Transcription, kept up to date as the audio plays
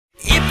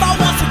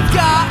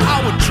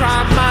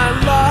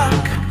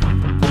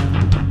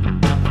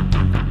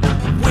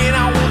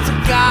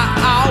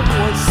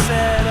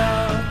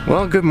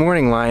Well, good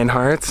morning,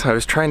 Lionhearts. I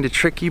was trying to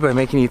trick you by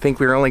making you think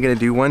we were only going to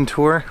do one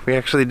tour. We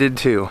actually did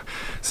two.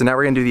 So now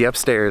we're going to do the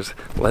upstairs.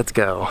 Let's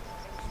go.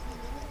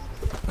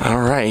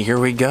 Alright, here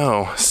we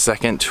go.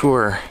 Second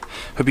tour.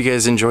 Hope you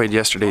guys enjoyed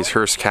yesterday's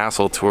Hearst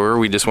Castle tour.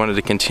 We just wanted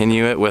to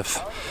continue it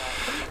with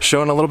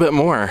showing a little bit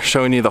more,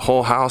 showing you the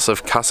whole house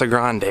of Casa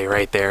Grande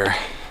right there.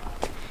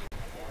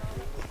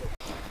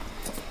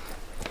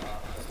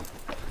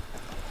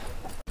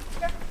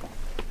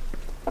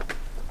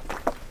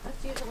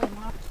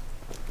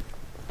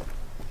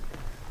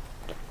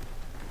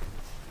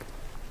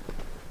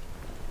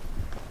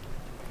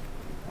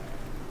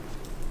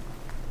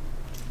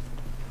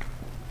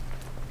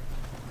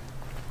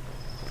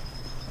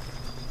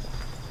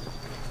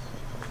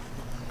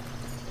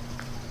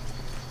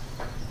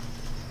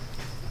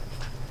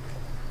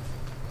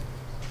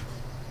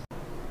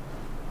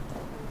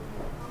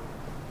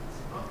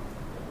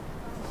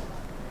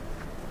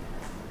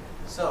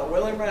 So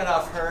William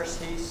Randolph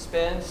Hearst, he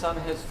spends some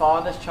of his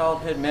fondest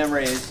childhood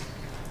memories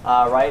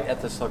right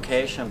at this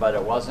location, but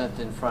it wasn't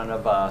in front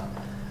of,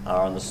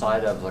 on the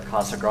side of the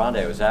Casa Grande.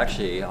 It was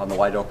actually on the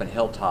wide open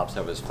hilltops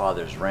of his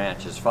father's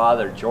ranch. His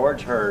father,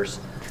 George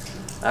Hearst,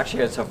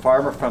 actually it's a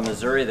farmer from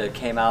Missouri that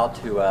came out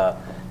to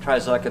try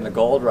his luck in the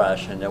gold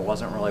rush, and it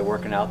wasn't really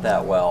working out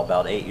that well.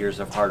 About 8 years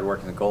of hard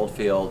work in the gold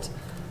fields.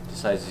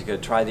 Decides he's going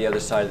to try the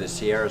other side of the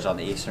Sierras on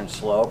the eastern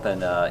slope,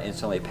 and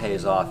instantly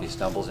pays off. He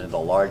stumbles into the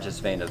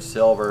largest vein of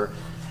silver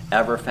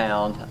ever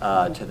found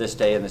to this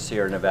day in the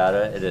Sierra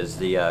Nevada. It is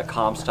the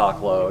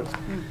Comstock lode.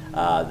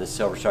 The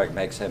silver strike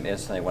makes him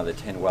instantly one of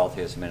the 10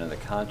 wealthiest men in the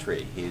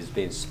country. He's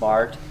being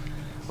smart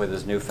with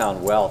his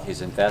newfound wealth.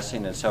 He's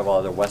investing in several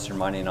other Western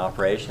mining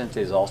operations.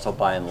 He's also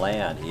buying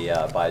land. He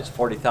buys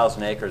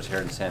 40,000 acres here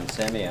in San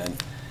Simeon.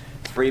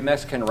 3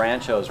 Mexican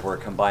ranchos were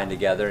combined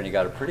together, and he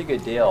got a pretty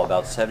good deal,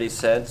 about 70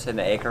 cents an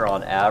acre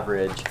on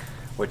average,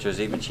 which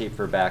was even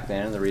cheaper back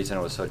then. And the reason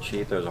it was so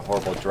cheap, there was a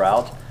horrible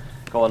drought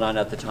going on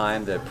at the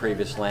time. The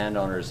previous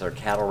landowners, their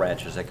cattle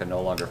ranchers, they could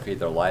no longer feed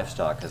their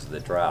livestock because of the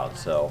drought.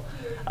 So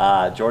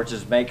George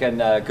is making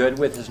good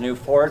with his new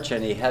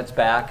fortune. He heads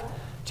back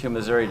to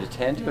Missouri to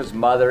tend to his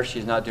mother.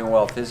 She's not doing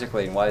well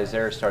physically, and while he's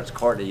there, starts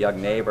courting a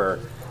young neighbor,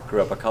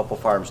 grew up a couple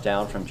farms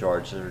down from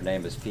George. Her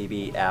name is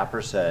Phoebe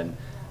Apperson.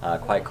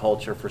 Quite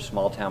cultured for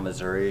small-town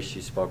Missouri.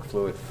 She spoke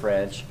fluent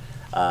French.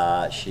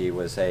 She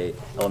was a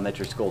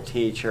elementary school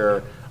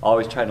teacher,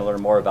 always trying to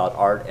learn more about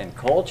art and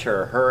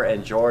culture. Her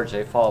and George,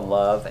 they fall in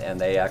love,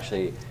 and they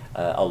actually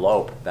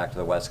elope back to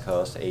the West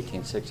Coast.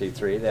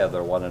 1863, they have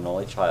their one and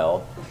only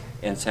child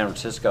in San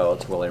Francisco.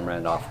 It's William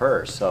Randolph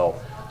Hearst.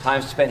 So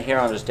time spent here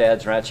on his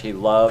dad's ranch. He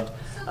loved,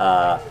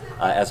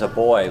 as a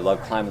boy,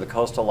 loved climbing the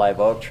coastal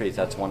live oak trees.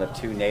 That's one of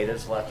 2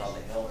 natives left on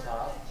the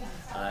hilltop.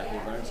 He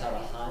learns how to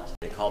hunt.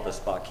 They call this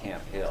spot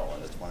Camp Hill,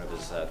 and it's one of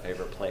his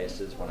favorite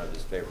places, one of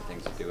his favorite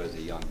things to do as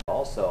a young.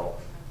 Also,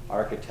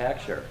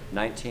 architecture.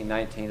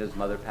 1919, his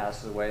mother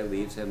passes away,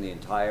 leaves him the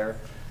entire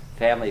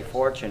family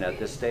fortune. At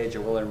this stage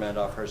of William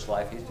Randolph Hearst's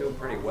life, he's doing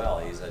pretty well.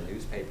 He's a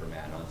newspaper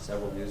man on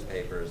several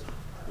newspapers,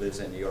 lives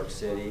in New York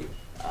City.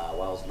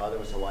 While his mother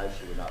was alive,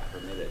 she would not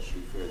permit it. She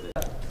feared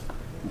that.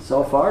 And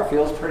so far,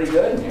 feels pretty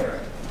good in here.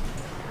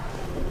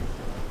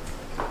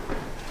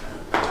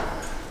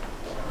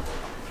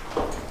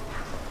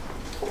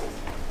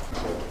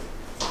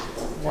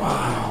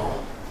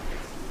 Wow.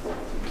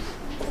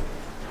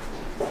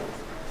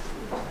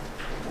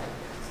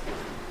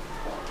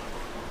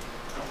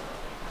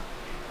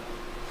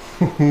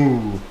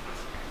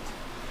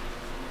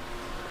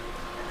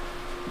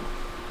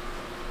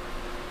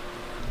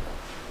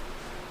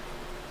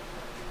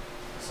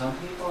 Some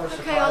people are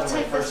surprised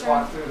when they first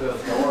walk through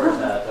those doors,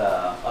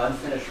 that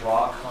unfinished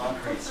raw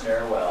concrete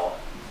stairwell.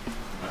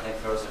 I think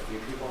throws a few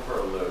people for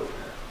a loop.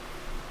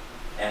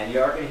 And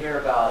you are going to hear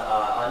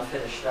about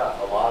unfinished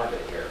stuff, a lot of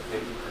it here,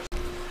 50%.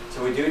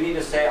 So we do need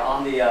to stay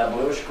on the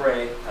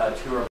bluish-gray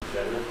tour.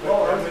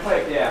 Well,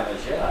 earthquake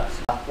damage,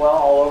 yes. Well,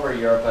 all over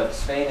Europe, but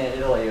Spain and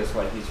Italy is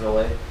what he's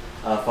really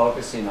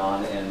focusing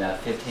on in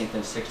that 15th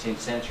and 16th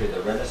century,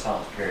 the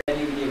Renaissance period.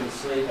 And you can even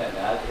sleep in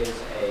that is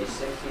a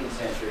 16th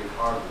century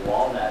carved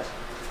walnut.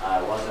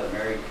 It was a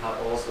married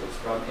couple, so it's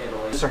from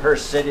Italy. This is her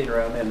sitting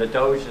room in the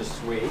Doge's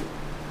suite.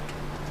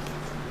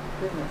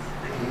 Goodness.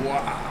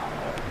 Wow.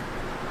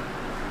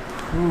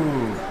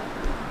 Ooh.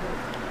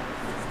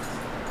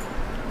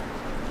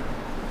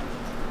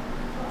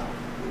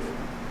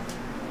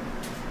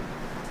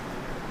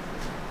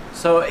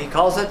 So he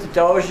calls it the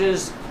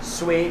Doge's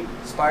Suite,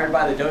 inspired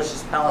by the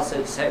Doge's Palace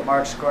at St.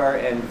 Mark's Square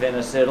in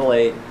Venice,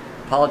 Italy.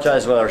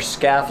 Apologize with our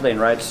scaffolding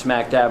right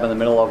smack dab in the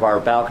middle of our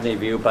balcony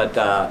view, but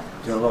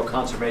doing a little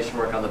conservation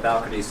work on the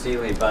balcony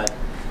ceiling. But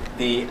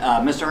the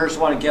Mr. Hearst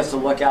wanted guests to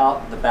look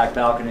out the back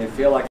balcony and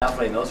feel like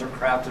scaffolding. Those are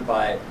crafted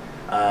by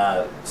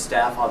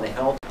staff on the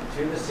hill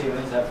to the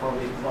ceilings, that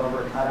 4-leaf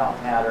clover cutout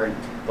pattern.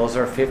 Those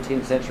are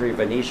 15th century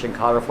Venetian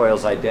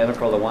counterfoils,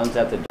 identical to the ones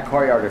at the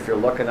courtyard. If you're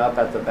looking up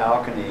at the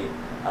balcony,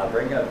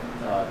 bring a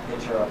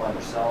picture up on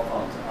your cell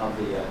phone of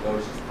the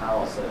Doge's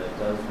Palace, and it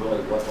does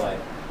really look like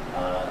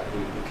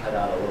He cut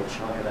out a little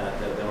chunk of that,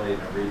 the ability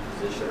to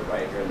reposition it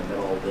right here in the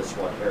middle of this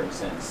one here in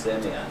San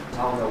Simeon.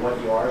 Telling you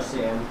what you are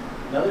seeing.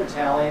 Another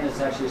Italian is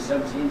actually a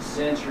 17th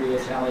century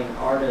Italian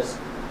artist.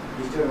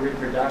 He's doing a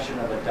reproduction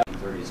of the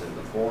 30s and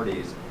the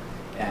 40s.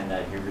 And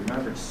he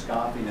remembered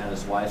scoffing at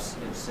his wife's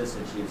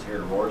insistence she was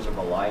hearing roars of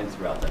a lion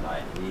throughout the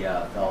night. He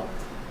felt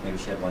maybe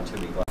she had one too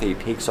many glasses. He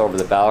peeks over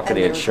the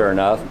balcony and sure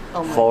enough,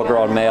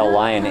 full-grown male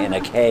lion in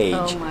a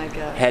cage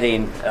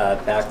heading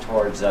back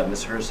towards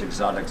Miss Hearst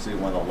Exotic Zoo,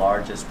 one of the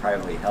largest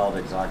privately held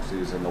exotic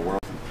zoos in the world.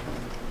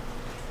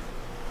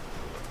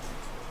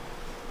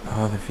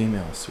 Oh, the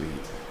female suite.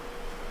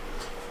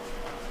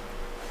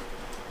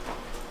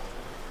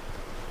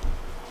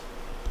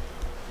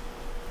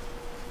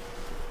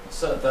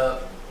 So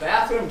the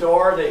bathroom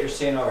door that you're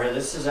seeing over here,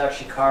 this is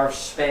actually carved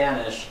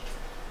Spanish,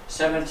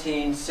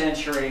 17th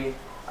century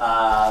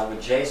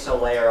with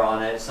gesso layer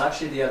on it. It's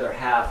actually the other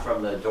half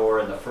from the door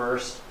in the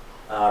first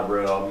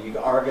room. You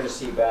are going to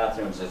see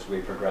bathrooms as we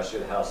progress through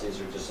the house. These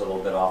are just a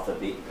little bit off the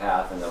beaten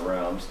path in the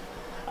rooms.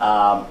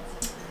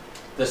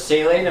 The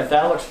ceiling, if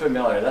that looks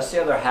familiar, that's the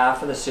other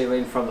half of the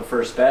ceiling from the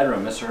first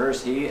bedroom. Mr.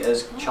 Hearst, he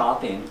is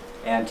chopping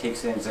antique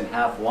things in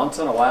half once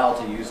in a while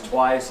to use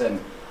twice, and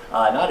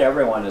not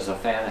everyone is a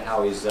fan of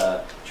how he's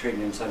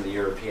treating some of the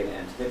European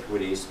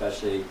antiquities,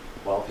 especially,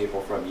 well,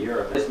 people from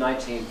Europe. It's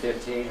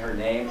 1915. Her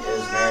name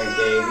is Mary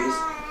Davies.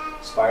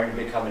 Aspiring to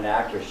become an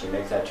actress, she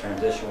makes that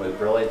transition with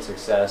brilliant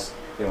success,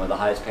 being one of the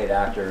highest paid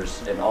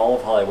actors in all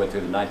of Hollywood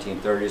through the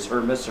 1930s. Her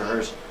and Mr.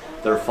 Hearst,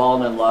 they're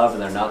falling in love,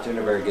 and they're not doing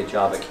a very good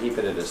job at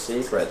keeping it a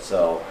secret.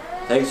 So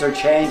things are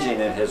changing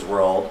in his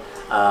world.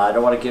 I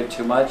don't want to give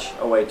too much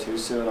away too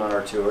soon on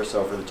our tour,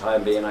 so for the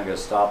time being, I'm going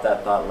to stop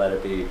that thought, let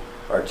it be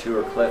our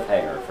tour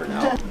cliffhanger for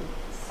now.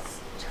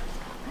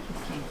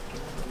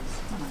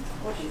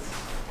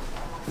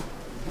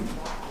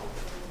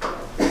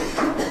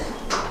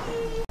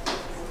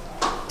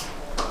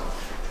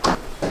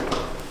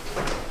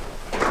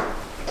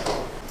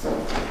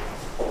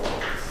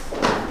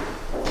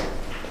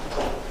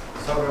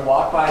 So we're going to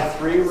walk by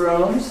 3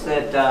 rooms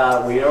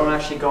that we don't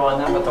actually go in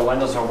them, but the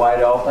windows are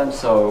wide open,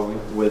 so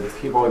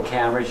with people with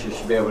cameras, you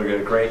should be able to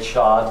get a great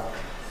shot.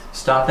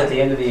 Stop at the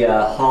end of the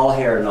hall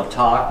here and they'll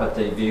talk, but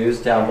the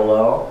views down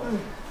below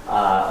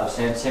of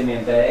San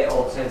Simeon Bay,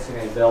 Old San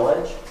Simeon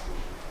Village,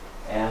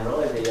 and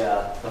really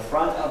the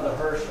front of the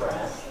Hearst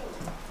Ranch.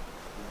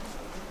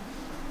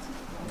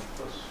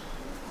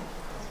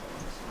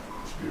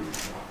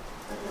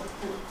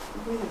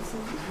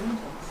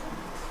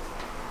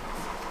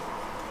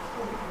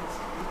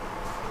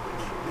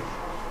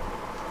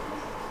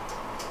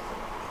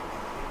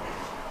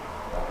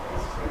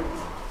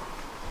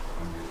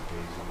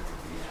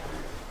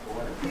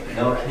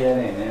 No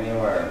kidding,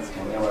 anywhere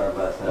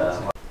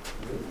but.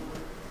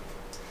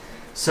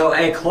 So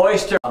a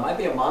cloister might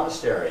be a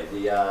monastery.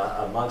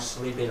 A monk's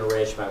sleeping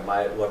arrangement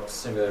might look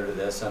similar to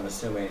this. I'm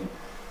assuming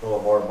a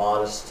little more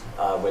modest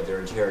with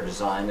their interior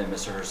design than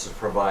Mr. Hearst is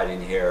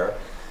providing here.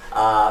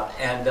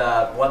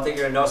 One thing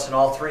you're going to notice in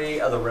all 3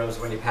 of the rooms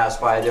when you pass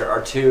by, there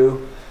are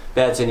 2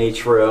 beds in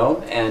each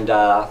room. And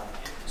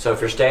so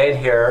if you're staying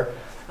here,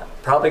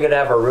 probably going to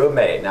have a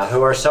roommate. Now,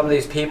 who are some of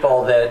these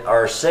people that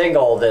are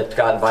single that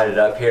got invited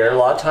up here? A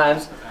lot of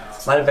times,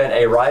 might have been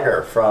a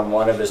writer from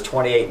one of his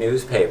 28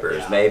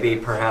 newspapers. Maybe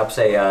perhaps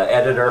a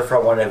editor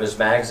from one of his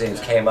magazines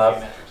came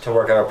up to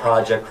work on a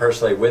project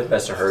personally with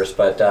Mr. Hearst.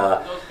 But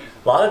a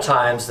lot of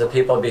times, the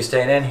people would be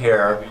staying in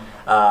here.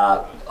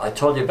 I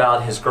told you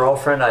about his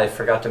girlfriend. I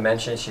forgot to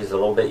mention she's a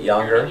little bit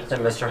younger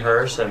than Mr.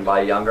 Hearst, and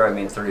by younger I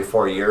mean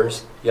 34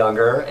 years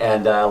younger.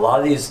 And a lot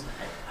of these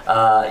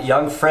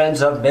young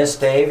friends of Miss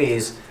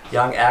Davies,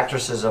 young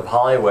actresses of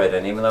Hollywood,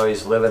 and even though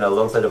he's living a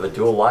little bit of a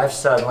dual life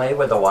suddenly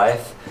with the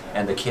wife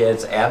and the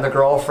kids and the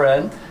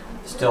girlfriend,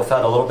 still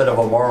felt a little bit of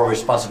a moral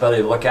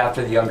responsibility to look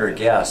after the younger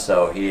guests.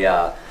 So he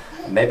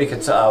maybe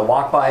could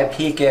walk by,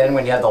 peek in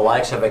when you have the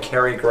likes of a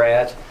Cary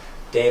Grant,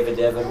 David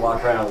Niven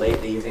walk around late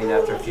in the evening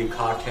after a few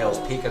cocktails,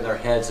 peeking their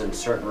heads in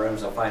certain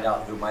rooms and find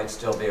out who might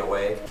still be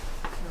awake.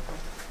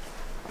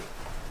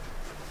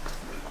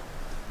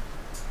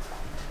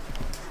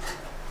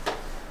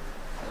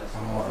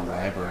 Oh, the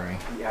library.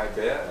 Yeah, I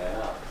bet.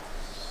 Yeah.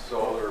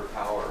 Solar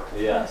power.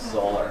 Yes,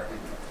 solar.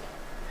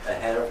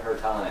 Ahead of her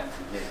time.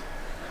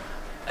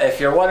 If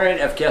you're wondering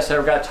if guests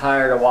ever got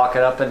tired of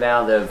walking up and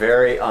down the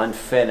very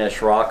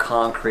unfinished raw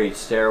concrete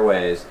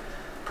stairways,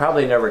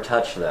 probably never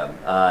touched them.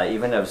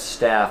 Even as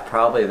staff,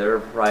 probably they're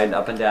riding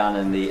up and down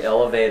in the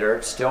elevator.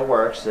 It still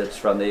works. It's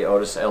from the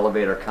Otis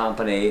Elevator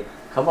Company.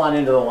 Come on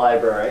into the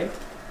library.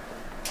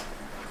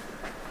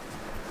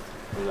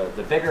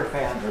 The bigger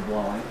fans are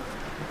blowing.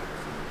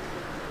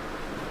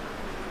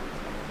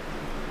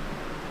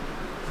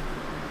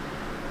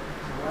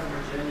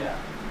 Virginia,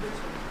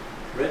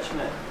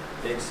 Richmond,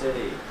 big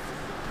city.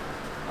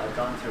 I've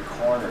gone through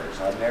corners.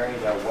 I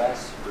married a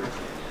West Virginian,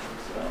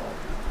 so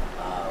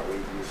we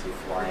usually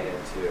fly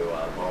into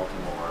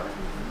Baltimore.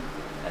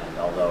 And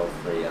although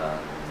the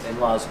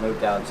in-laws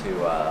moved down to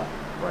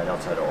right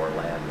outside of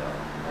Orlando,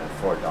 I have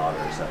 4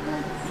 daughters. And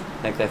I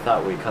think they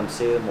thought we'd come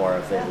see them more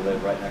if they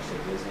lived right next to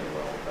Disney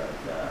World, but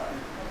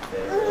they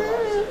didn't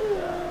realize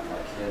that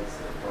my kids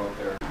broke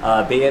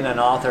their... being an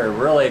author,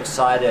 really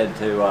excited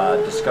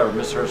to discover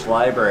Miss Hearst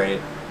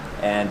Library,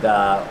 and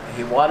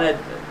he wanted,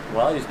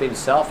 well, he was being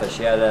selfish.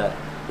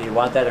 He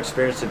wanted that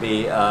experience to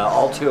be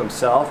all to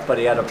himself, but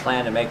he had a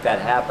plan to make that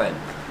happen.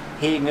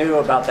 He knew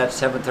about that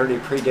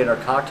 7:30 pre-dinner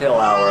cocktail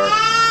hour.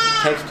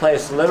 It takes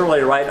place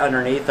literally right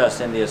underneath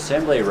us in the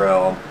assembly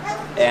room,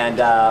 and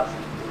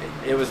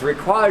it was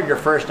required your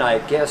first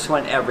night. Guests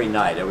went every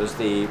night. It was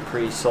the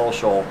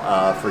pre-social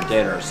for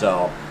dinner,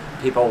 so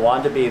people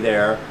wanted to be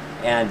there,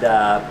 and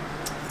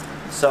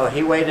so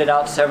he waited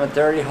out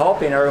 7:30,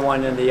 hoping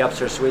everyone in the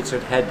upstairs suites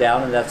would head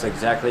down, and that's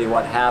exactly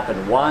what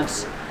happened.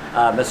 Once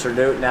Mr.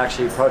 Newton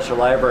actually approached the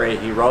library,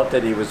 he wrote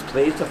that he was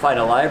pleased to find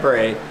a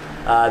library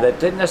that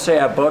didn't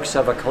necessarily have books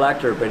of a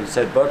collector, but he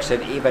said books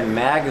and even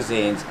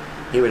magazines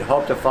he would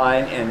hope to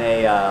find in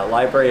a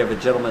library of a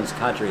gentleman's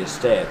country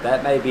estate.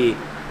 That may be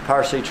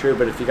partially true,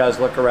 but if you guys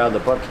look around the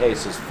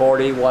bookcases,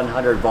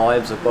 100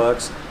 volumes of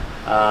books,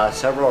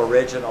 several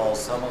originals,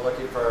 someone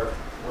looking for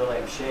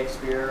William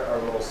Shakespeare or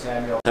Little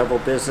Samuel. Several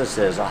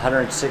businesses,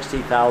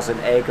 160,000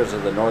 acres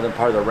of the northern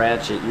part of the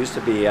ranch. It used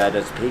to be at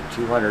its peak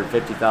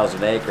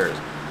 250,000 acres.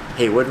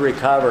 He would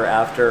recover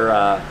after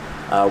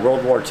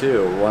World War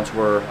II. Once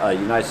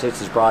United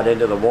States is brought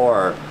into the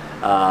war,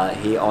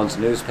 he owns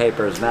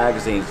newspapers,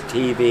 magazines,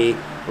 TV,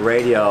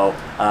 radio,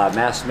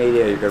 mass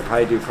media. You could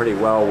probably do pretty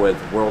well with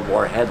World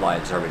War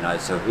headlines every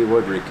night, so he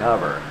would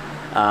recover.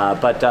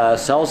 But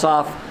sells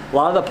off a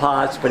lot of the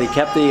pots, but he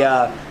kept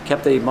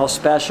the most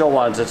special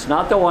ones. It's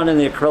not the one in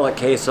the acrylic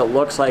case that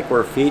looks like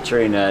we're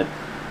featuring it.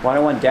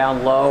 One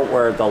down low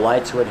where the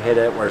lights would hit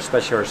it, where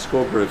especially our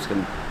school groups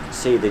can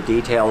see the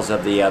details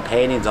of the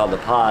paintings on the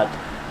pot.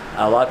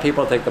 A lot of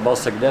people think the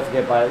most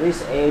significant, by at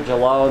least age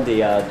alone,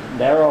 the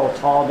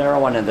tall, narrow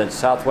one in the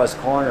southwest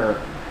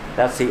corner,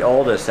 that's the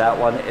oldest. That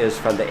one is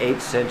from the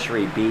 8th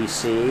century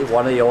BC.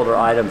 One of the older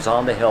items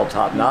on the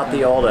hilltop, not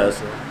the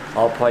oldest.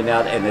 I'll point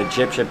out an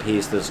Egyptian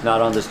piece that's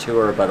not on this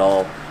tour, but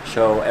I'll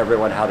show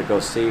everyone how to go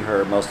see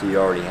her. Most of you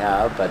already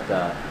have. But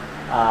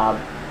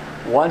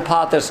one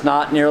pot that's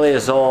not nearly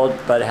as old,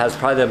 but has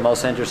probably the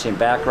most interesting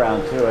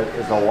background to it,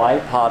 is a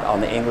white pot on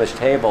the English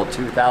table,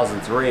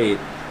 2003.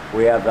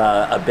 We have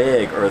a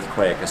big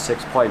earthquake, a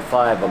 6.5,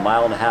 1.5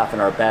 miles in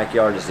our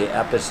backyard is the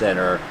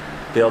epicenter.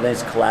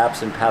 Buildings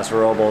collapsed in Paso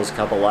Robles, a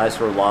couple lives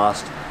were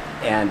lost,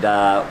 and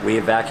we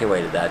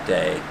evacuated that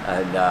day.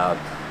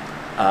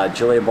 And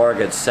Julia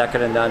Morgan's second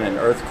to none in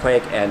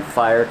earthquake and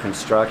fire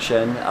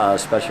construction,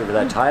 especially for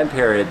that time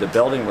period. The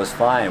building was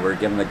fine. We were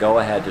given the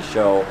go-ahead to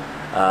show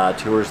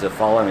tours the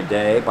following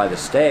day by the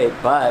state,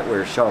 but we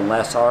were showing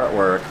less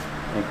artwork,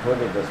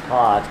 including this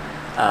pot.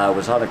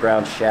 Was on the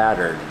ground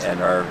shattered,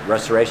 and our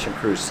restoration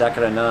crew,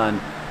 second to none,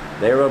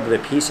 they were able to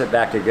piece it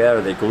back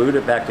together. They glued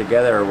it back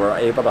together, were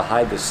able to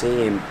hide the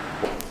seam.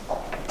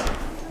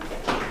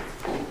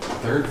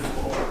 3rd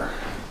floor.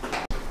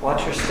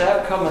 Watch your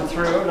step coming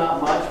through,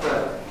 not much,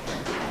 but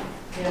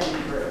can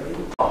be pretty.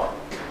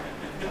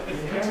 Did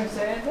you hear me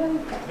say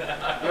anything?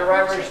 You're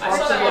right where you're supposed to be. I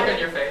saw that look on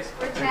your face.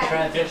 You're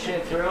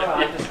transitioning through,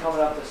 I'm just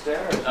coming up the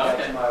stairs,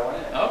 catching my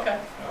wind. Okay.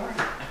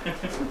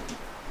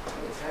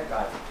 Okay,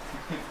 guys.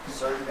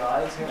 Certain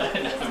guys here. No,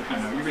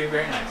 you're being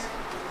very nice.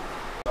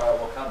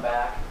 We'll come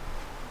back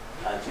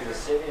to the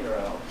sitting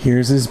room.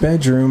 Here's his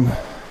bedroom.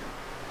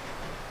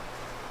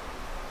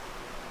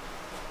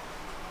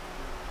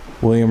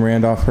 William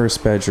Randolph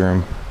Hearst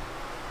bedroom.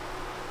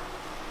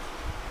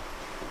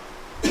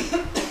 It's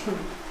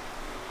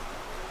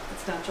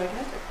not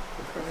gigantic.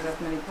 We've covered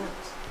up many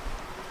parts.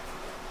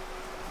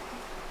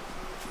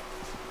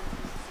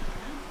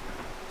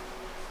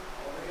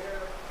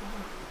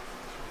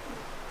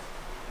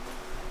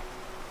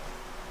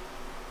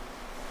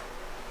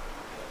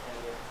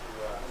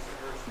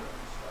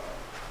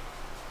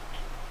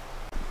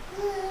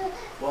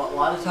 Well, a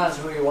lot of times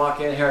when we walk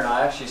in here, and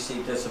I actually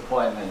see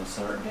disappointment in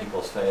certain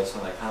people's face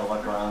when they kind of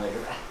look around, they go,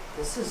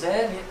 this is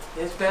it.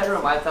 His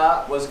bedroom, I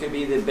thought, was going to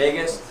be the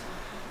biggest,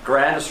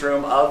 grandest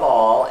room of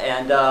all.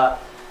 And,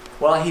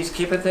 well, he's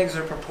keeping things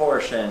in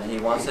proportion. He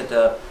wants it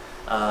to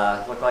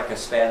look like a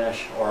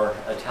Spanish or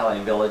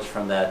Italian village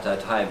from that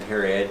time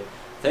period.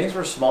 Things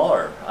were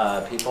smaller.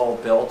 People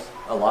built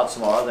a lot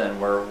smaller than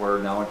we're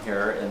known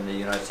here in the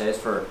United States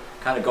for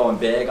kind of going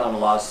big on a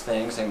lot of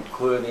things,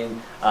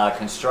 including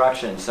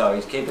construction. So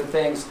he's keeping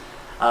things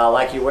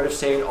like you would have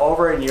seen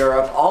over in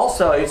Europe.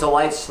 Also, he's a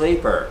light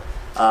sleeper,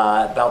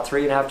 about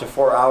 3.5 to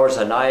 4 hours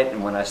a night.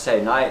 And when I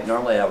say night,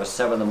 normally that was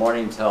 7 in the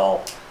morning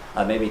till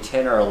maybe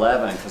 10 or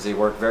 11, because he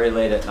worked very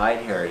late at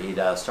night here.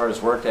 He'd start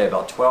his workday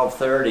about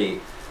 12:30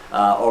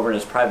 over in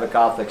his private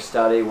Gothic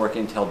study,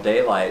 working till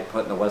daylight,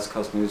 putting the West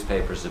Coast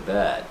newspapers to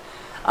bed.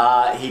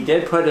 He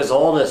did put his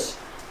oldest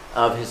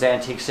of his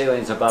antique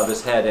ceilings above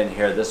his head in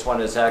here. This one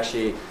is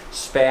actually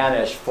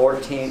Spanish,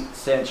 14th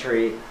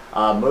century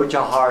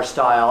Mujahar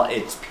style.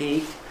 It's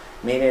peaked,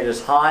 meaning it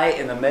is high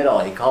in the middle.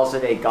 He calls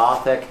it a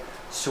Gothic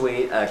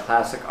suite, a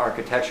classic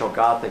architectural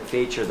Gothic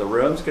feature. The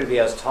room's going to be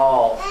as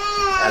tall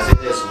as it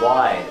is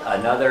wide.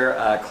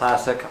 Another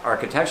classic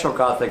architectural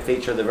Gothic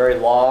feature, the very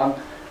long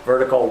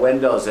vertical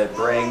windows that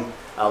bring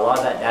a lot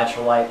of that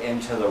natural light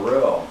into the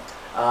room.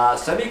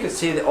 Some of you can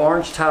see the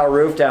orange tile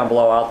roof down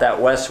below out that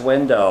west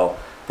window.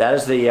 That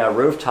is the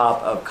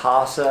rooftop of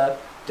Casa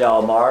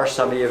Del Mar.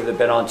 Some of you that have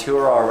been on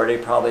tour already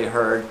probably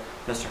heard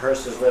Mr.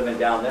 Hearst is living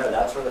down there.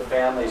 That's where the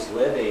family's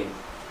living.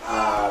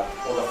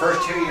 Well, the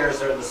first 2 years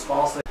they're the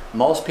smallest.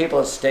 Most people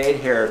that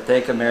stayed here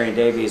think of Marion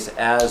Davies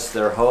as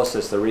their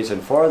hostess. The reason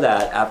for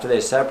that, after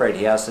they separate,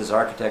 he asked his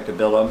architect to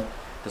build him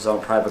his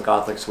own private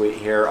Gothic suite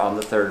here on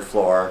the 3rd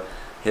floor.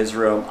 His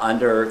room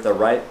under the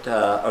right,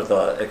 or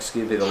the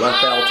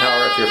left bell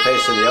tower if you're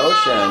facing the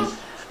ocean.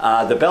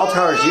 The bell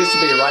towers used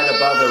to be right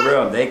above the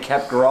room. They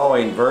kept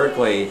growing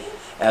vertically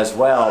as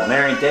well.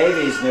 Marion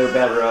Davies' new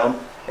bedroom,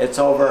 it's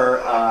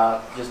over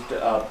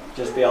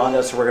just beyond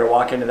us. So we're going to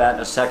walk into that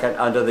in a second.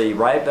 Under the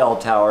right bell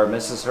tower,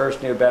 Mrs.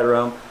 Hearst's new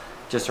bedroom,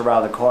 just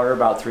around the corner,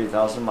 about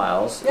 3,000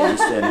 miles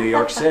east in New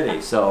York City.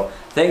 So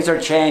things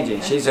are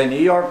changing. She's a New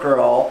York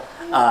girl.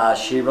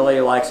 She really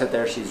likes it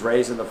there. She's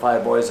raising the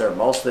 5 boys there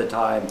most of the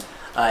time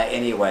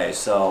anyway.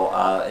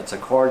 So it's a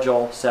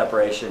cordial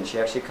separation. She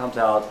actually comes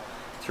out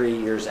 3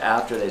 years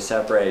after they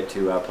separated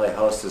to play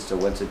hostess to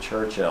Winston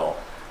Churchill,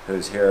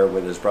 who's here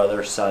with his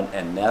brother, son,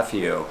 and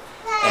nephew.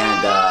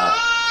 And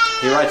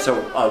he writes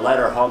a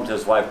letter home to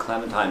his wife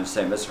Clementine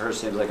saying, Mr.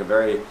 Hearst seems like a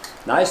very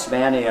nice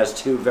man. He has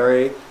 2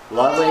 very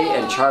lovely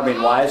and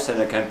charming wives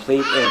and a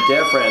complete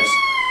indifference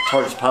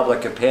towards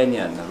public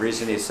opinion. The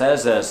reason he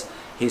says this,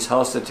 he's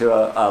hosted to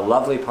a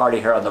lovely party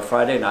here on the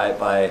Friday night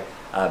by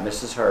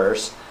Mrs.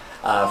 Hearst.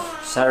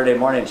 Saturday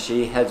morning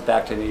she heads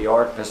back to New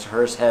York. Mr.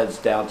 Hearst heads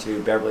down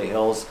to Beverly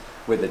Hills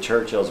with the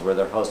Churchills where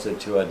they're hosted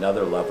to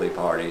another lovely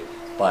party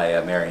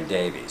by Marion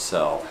Davies.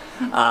 So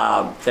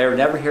they were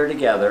never here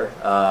together.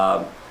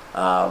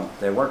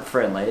 They weren't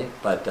friendly,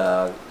 but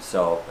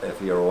so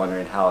if you were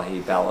wondering how he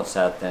balanced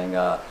that thing,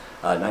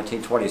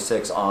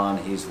 1926 on,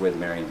 he's with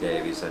Marion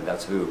Davies, and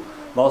that's who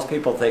most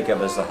people think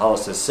of as the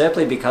hostess,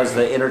 simply because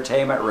the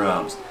entertainment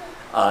rooms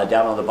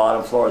down on the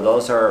bottom floor,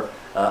 those are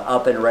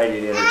up and ready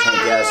to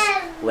entertain guests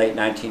late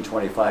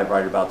 1925,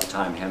 right about the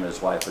time him and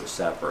his wife would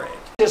separate.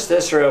 Just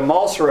this room,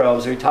 most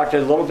rooms, we talked a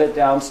little bit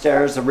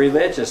downstairs, the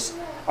religious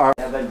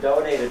have been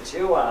donated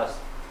to us.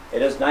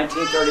 It is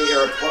 1930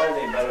 era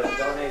clothing, but it was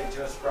donated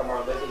to us from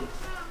our Living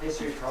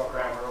History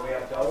program where we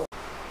have donated.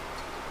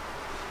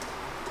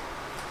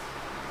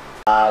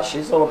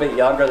 She's a little bit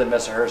younger than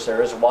Mr. Hearst.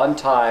 There is one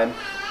time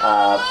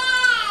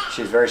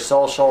she's very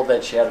social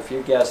that she had a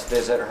few guests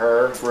visit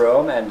her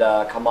room, and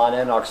come on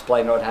in, I'll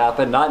explain what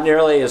happened. Not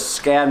nearly as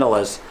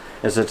scandalous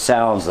as it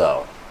sounds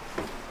though.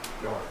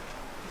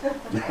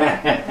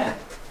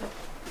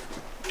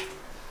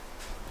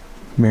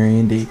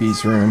 Marion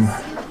Davies' room.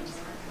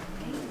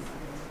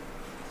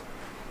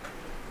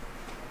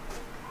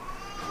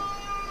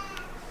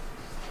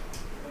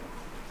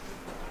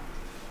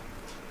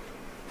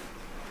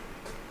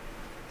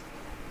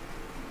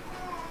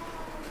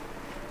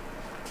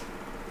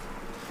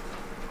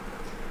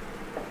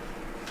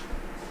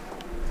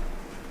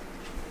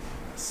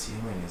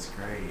 Ceiling is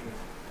great.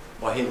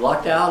 Well, he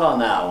lucked out on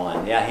that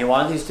one. Yeah, he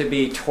wanted these to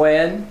be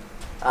twin.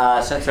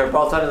 Since they're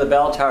both under the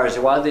bell towers,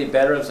 he wanted the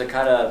bedrooms to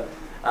kind of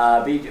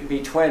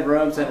be twin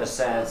rooms in a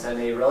sense, and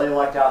he really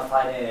lucked out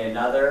finding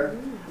another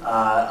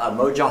a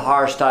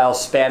Mujahar style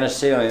Spanish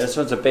ceiling. This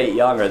one's a bit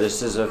younger.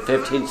 This is a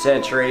 15th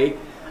century,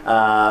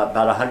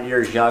 about 100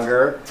 years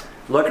younger.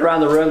 Look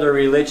around the room, the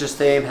religious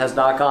theme has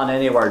not gone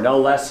anywhere. No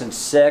less than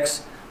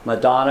 6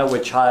 Madonna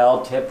with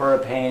Child, tempera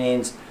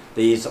paintings,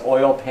 these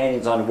oil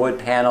paintings on wood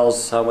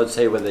panels, some would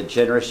say with a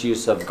generous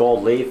use of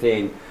gold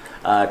leafing.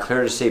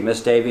 Clear to see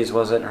Miss Davies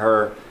wasn't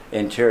her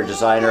interior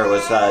designer, it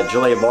was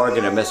Julia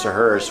Morgan and Mr.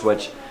 Hearst,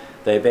 which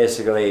they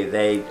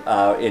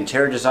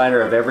interior designer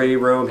of every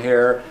room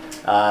here.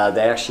 They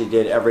actually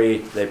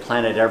they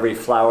planted every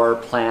flower,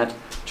 plant,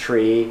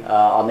 tree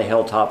on the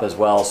hilltop as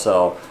well.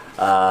 So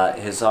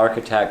his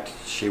architect,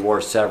 she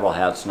wore several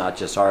hats, not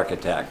just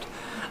architect.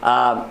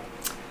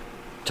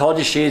 Told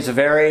you she's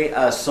very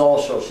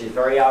social, she's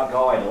very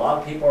outgoing. A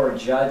lot of people are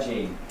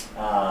judging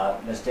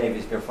Miss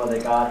Davies before they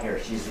got here.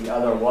 She's the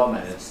other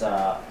woman. It's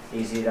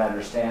easy to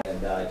understand,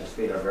 and just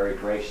being a very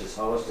gracious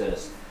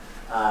hostess.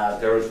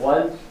 There was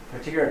one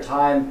particular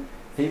time,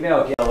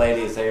 female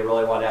ladies, they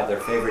really want to have their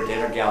favorite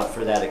dinner gown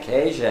for that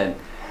occasion.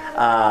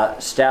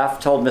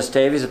 Staff told Miss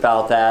Davies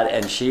about that,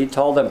 and she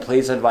told them,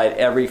 please invite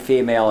every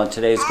female and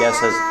today's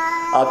guests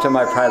up to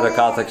my private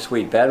Gothic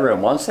suite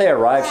bedroom. Once they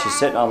arrive, she's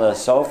sitting on the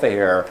sofa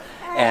here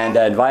and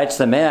invites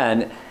them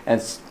in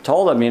and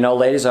told them, you know,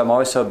 ladies, I'm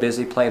always so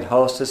busy playing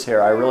hostess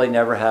here. I really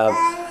never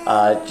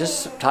have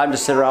just time to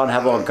sit around and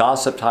have a little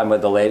gossip time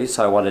with the ladies,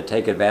 so I wanted to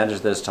take advantage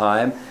of this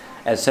time.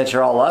 And since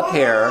you're all up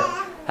here,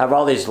 have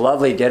all these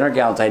lovely dinner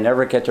gowns I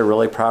never get to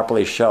really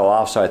properly show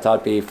off, so I thought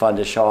it'd be fun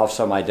to show off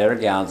some of my dinner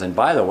gowns. And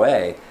by the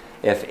way,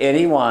 if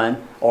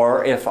anyone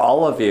or if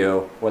all of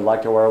you would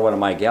like to wear one of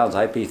my gowns,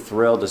 I'd be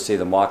thrilled to see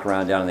them walk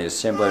around down in the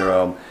assembly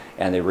room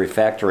and the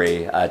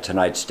refectory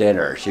tonight's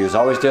dinner. She was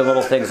always doing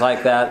little things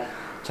like that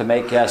to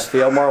make guests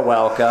feel more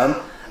welcome.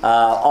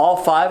 All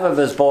 5 of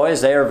his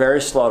boys, they are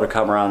very slow to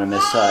come around to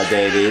Miss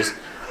Davies.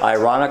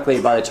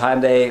 Ironically, by the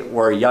time they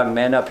were young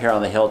men up here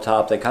on the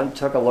hilltop, they kind of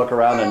took a look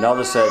around and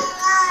noticed that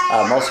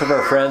most of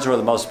her friends were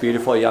the most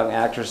beautiful young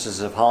actresses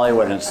of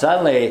Hollywood. And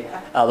suddenly,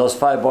 those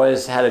 5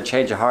 boys had a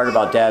change of heart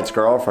about Dad's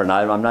girlfriend.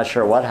 I'm not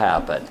sure what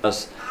happened.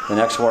 The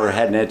next one we're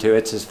heading into,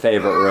 it's his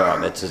favorite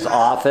room. It's his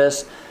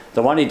office,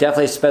 the one he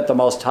definitely spent the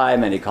most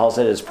time in. He calls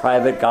it his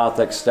private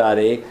Gothic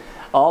study.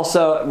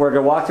 Also, we're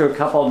going to walk through a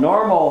couple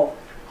normal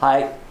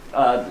height,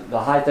 the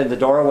height in the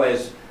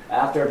doorways.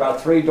 After about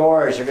 3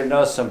 doors, you're going to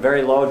notice some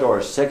very low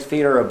doors, 6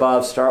 feet or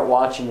above. Start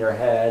watching your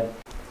head.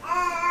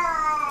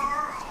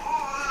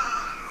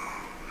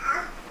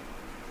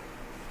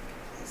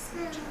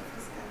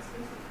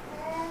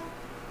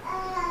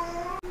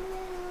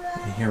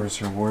 And here was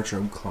her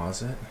wardrobe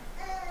closet.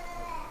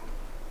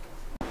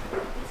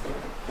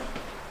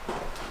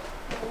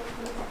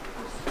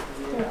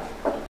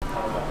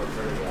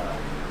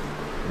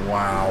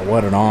 Wow,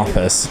 what an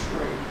office.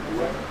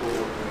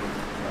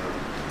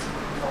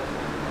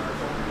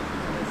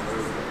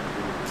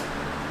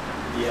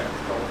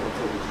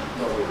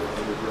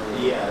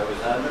 Yeah, it was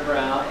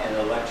underground, and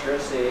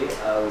electricity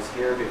was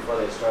here before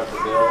they started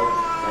to build.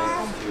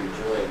 Thanks to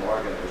Julia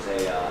Morgan,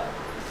 there's a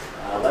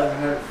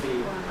 1,100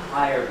 feet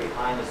higher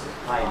behind us is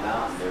Pine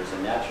Mountain. There's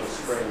a natural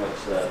spring,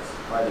 which is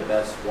probably the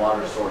best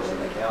water source in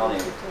the county.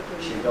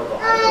 She built a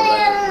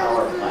hydroelectric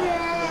power plant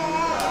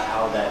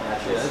out of that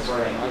natural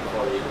spring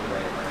before they even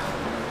bring it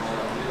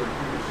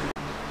around.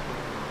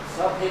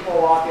 Some people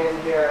walk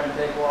in here and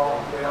think, well,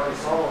 we already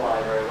saw the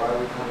library, why are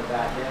we coming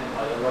back in?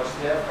 But it looks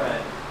different.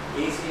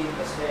 Easy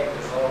mistake.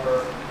 There's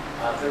over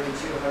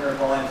 3,200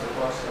 volumes of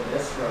books in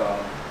this room.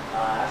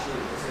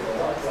 Actually, you can see the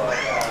one book,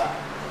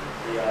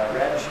 the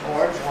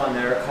reddish-orange one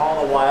there,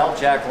 Call the Wild,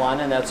 Jack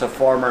London. That's a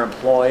former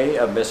employee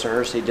of Mr.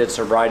 Hearst. He did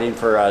some writing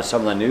for some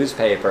of the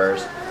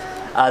newspapers.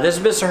 This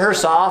is Mr.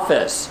 Hearst's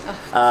office.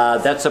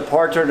 That's a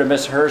portrait of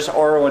Mr. Hearst.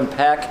 Orwin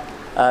Peck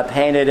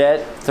painted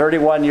it.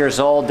 31 years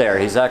old there.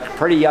 He's a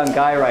pretty young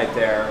guy right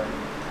there.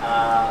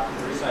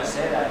 The reason I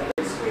say that,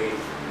 he's sweet.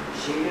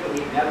 She knew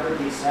he'd never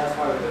be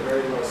satisfied with a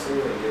very low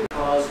ceiling. He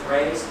was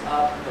raised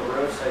up the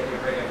roof so you can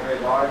bring a very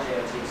large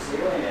antique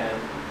ceiling in,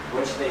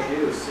 which they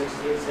do.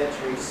 16th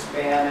century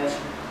Spanish,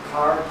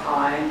 carved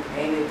pine,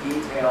 painted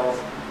details,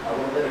 a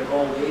little bit of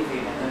gold leafing,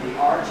 and then the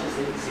arches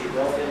that you see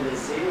built into the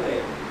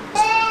ceiling.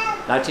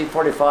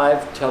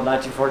 1945 till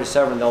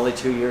 1947, the only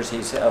 2 years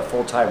he's a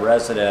full-time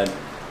resident.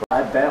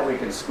 I bet we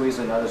can squeeze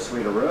another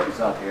suite of rooms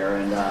up here,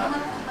 and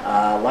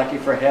lucky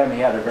for him, he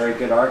had a very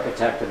good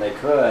architect, and they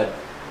could.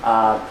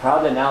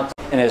 Proud to announce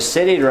in his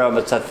sitting room,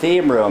 it's a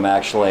theme room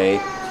actually,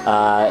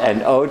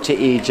 an ode to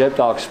Egypt.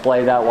 I'll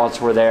explain that once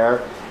we're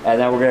there. And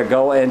then we're going to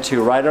go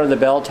into right under the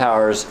bell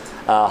towers,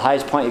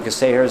 highest point you can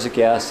stay here as a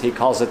guest. He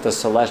calls it the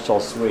Celestial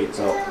Suite.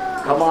 So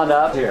come on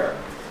up here.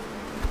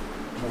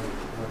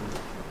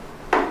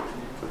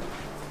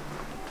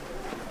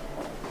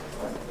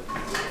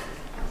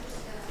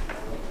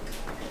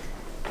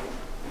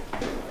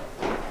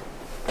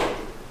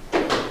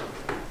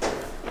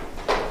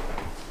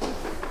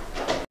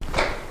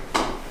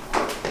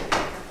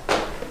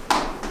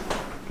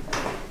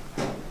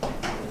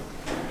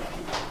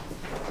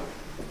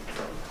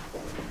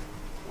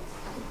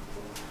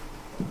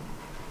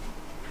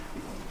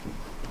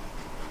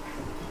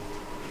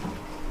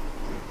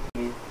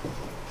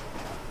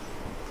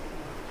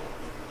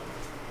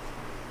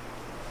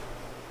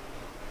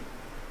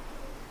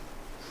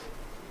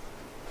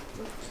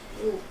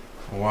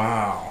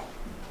 Wow.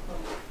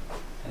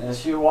 And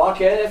as you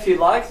walk in, if you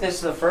like, this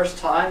is the first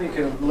time you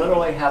can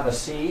literally have a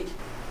seat.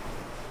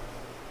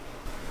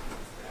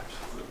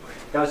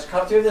 Guys,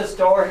 come through this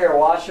door here.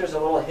 Watch, there's a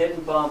little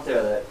hidden bump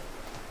there that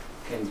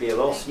can be a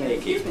little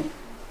sneaky.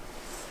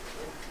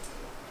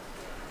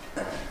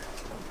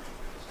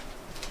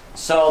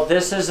 So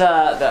this is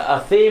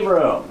a theme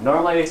room.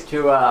 Normally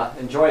to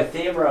enjoy a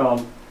theme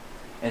room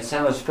in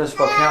San Luis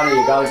Obispo County,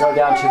 you got to go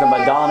down to the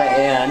Madonna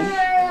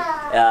Inn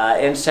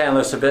in San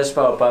Luis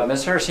Obispo. But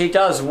Mr. Hearst, he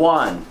does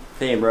one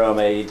theme room.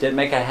 He did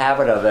make a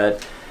habit of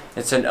it.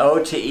 It's an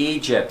ode to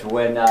Egypt.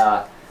 When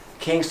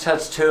King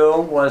Tut's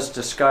tomb was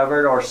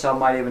discovered, or some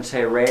might even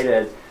say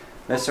raided,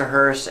 Mr.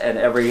 Hearst and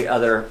every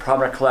other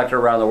prominent collector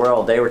around the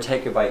world, they were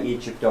taken by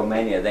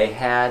Egyptomania. They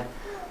had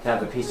to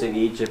have a piece of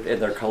Egypt in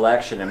their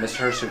collection, and Mr.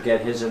 Hearst would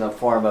get his in the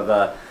form of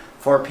a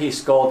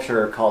four-piece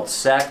sculpture called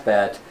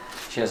Sekhmet.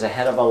 She has a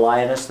head of a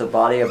lioness, the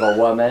body of a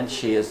woman.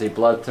 She is the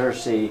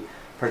bloodthirsty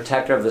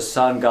protector of the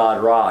sun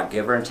god Ra,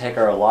 giver and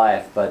taker of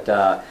life. But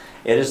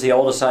it is the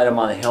oldest item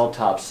on the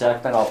hilltop.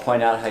 Sekhmet, I'll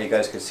point out how you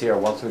guys can see her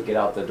once we get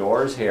out the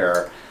doors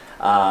here.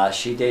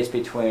 She dates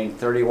between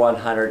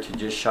 3,100 to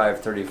just shy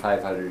of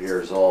 3,500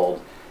 years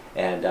old.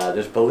 And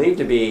there's believed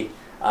to be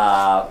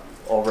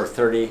over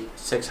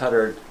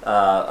 3,600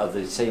 of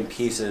the same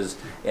pieces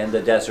in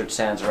the desert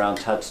sands around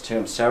Tut's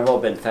tomb. Several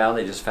have been found.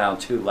 They just found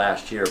 2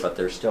 last year, but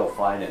they're still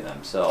finding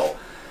them. So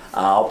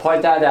I'll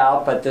point that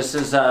out, but this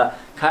is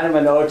kind of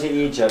an ode to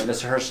Egypt,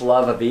 Mr. Hearst's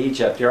love of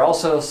Egypt. You're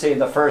also seeing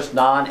the first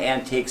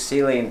non-antique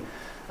ceiling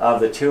of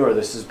the tour.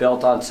 This is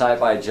built on site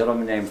by a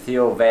gentleman named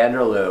Theo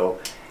Vanderloo,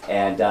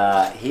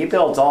 and he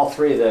built all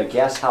three of the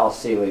guest house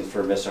ceilings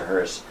for Mr.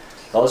 Hearst.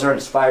 Those are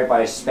inspired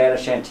by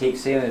Spanish antique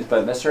ceilings,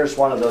 but Mr. Hearst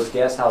wanted those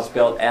guest house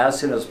built as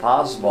soon as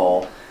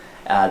possible.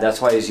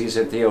 That's why he's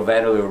using Theo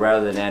Vanderloo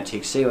rather than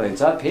antique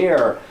ceilings. Up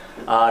here,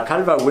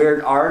 kind of a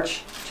weird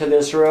arch to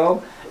this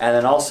room, and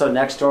then also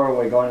next door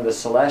when we go into the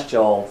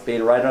Celestial,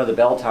 being right under the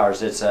bell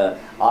towers, it's an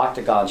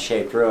octagon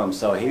shaped room.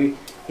 So he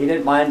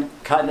didn't mind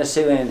cutting the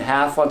ceiling in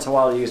half once in a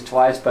while to use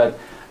twice, but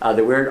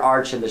the weird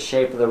arch in the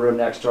shape of the room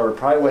next door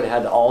probably would have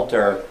had to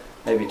alter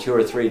maybe 2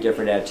 or 3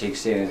 different antique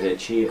ceilings to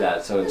achieve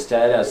that. So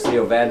instead, as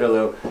Theo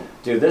Vanderloo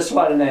do this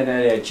one in an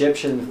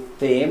Egyptian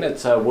theme.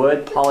 It's a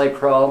wood,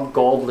 polychrome,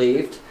 gold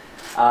leafed.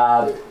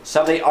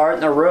 Some of the art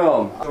in the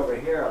room. Over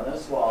here on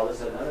this wall,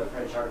 there's another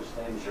French artist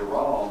named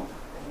Jerome,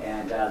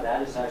 and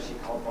that is actually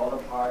called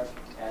Bonaparte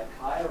at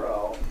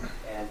Cairo.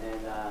 And then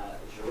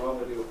Jerome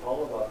would do a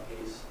follow-up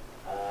piece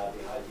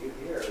behind you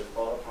here is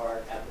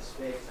Bonaparte at the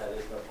Sphinx. That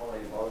is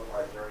Napoleon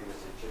Bonaparte during his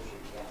Egyptian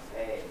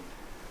campaign.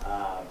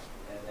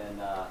 And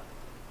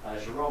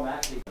then Jerome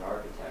actually did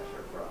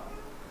architecture from.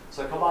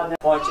 So come on,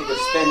 I want you to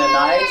spend the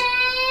night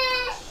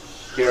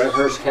here at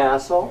Hearst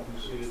Castle.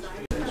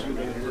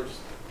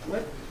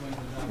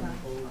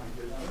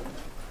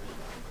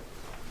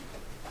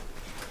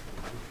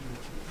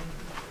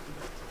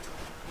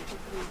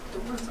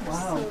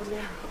 Wow.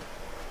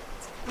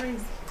 It's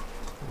crazy.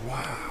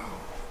 Wow.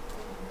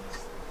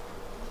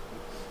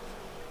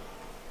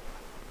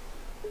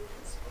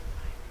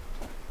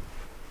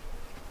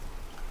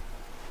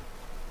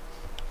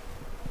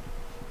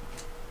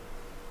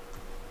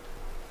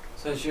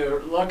 So as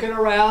you're looking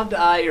around,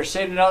 you're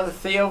seeing another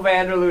Theo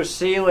Vanderloo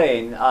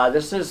ceiling.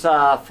 This is,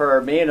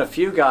 for me and a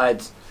few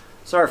guides,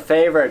 it's our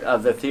favorite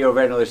of the Theo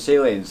Vanderloo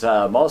ceilings.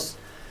 Most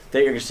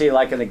that you can see,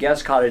 like in the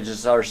guest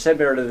cottages, are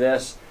similar to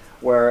this,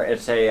 where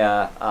it's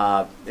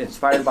a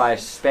inspired by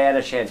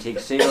Spanish antique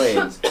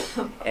ceilings.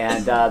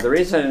 And the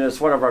reason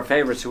it's one of our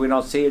favorites is we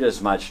don't see it as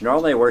much.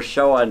 Normally we're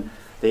showing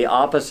the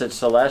opposite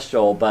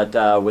Celestial,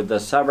 but with the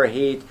summer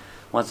heat,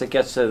 once it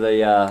gets to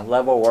the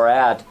level we're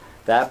at,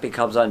 that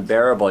becomes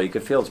unbearable. You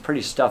can feel it's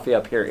pretty stuffy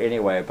up here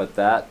anyway, but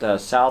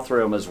that south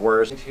room is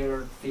worse.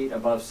 600 feet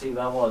above sea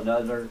level,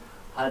 another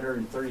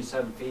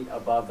 137 feet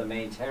above the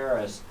main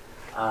terrace.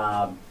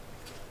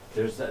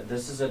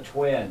 This is a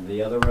twin.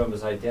 The other room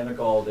is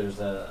identical.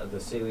 The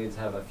ceilings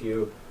have a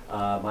few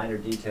minor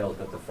details,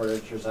 but the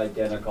furniture is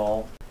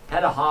identical.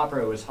 Hedda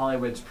Hopper was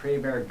Hollywood's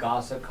premier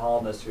gossip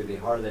columnist through the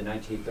heart of the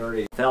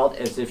 1930s. Felt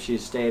as if she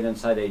stayed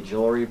inside a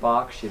jewelry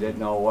box. She didn't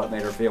know what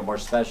made her feel more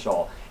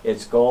special.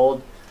 It's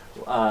gold.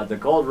 The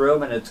gold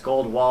room and its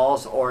gold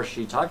walls, or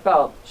she talked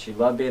about she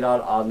loved being out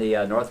on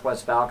the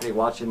northwest balcony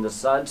watching the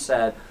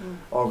sunset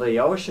over the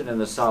ocean in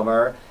the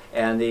summer,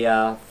 and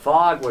the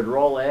fog would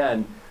roll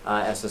in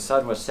as the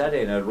sun was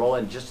setting. It would roll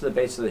in just to the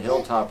base of the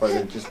hilltop,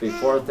 where just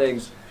before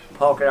things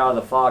poking out of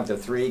the fog, the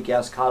 3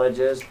 guest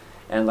cottages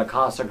and La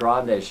Casa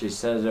Grande. She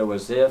says it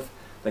was as if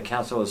the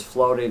castle was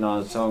floating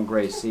on its own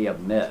gray sea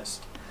of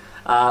mist.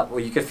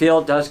 Well, you can feel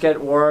it does get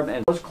warm,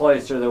 and this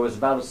cloister that was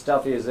about as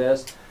stuffy as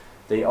this.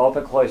 The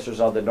open cloisters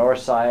on the north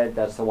side,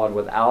 that's the one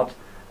without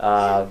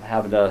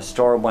having to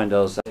storm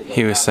windows.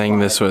 He was saying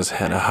this was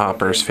Hedda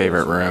Hopper's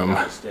favorite room.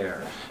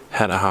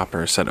 Hedda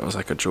Hopper said it was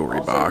like a jewelry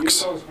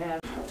box.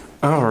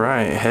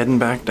 Alright, heading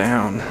back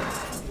down.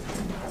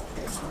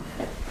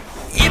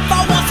 If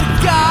I was a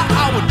guy,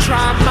 I would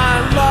try my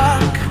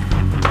luck.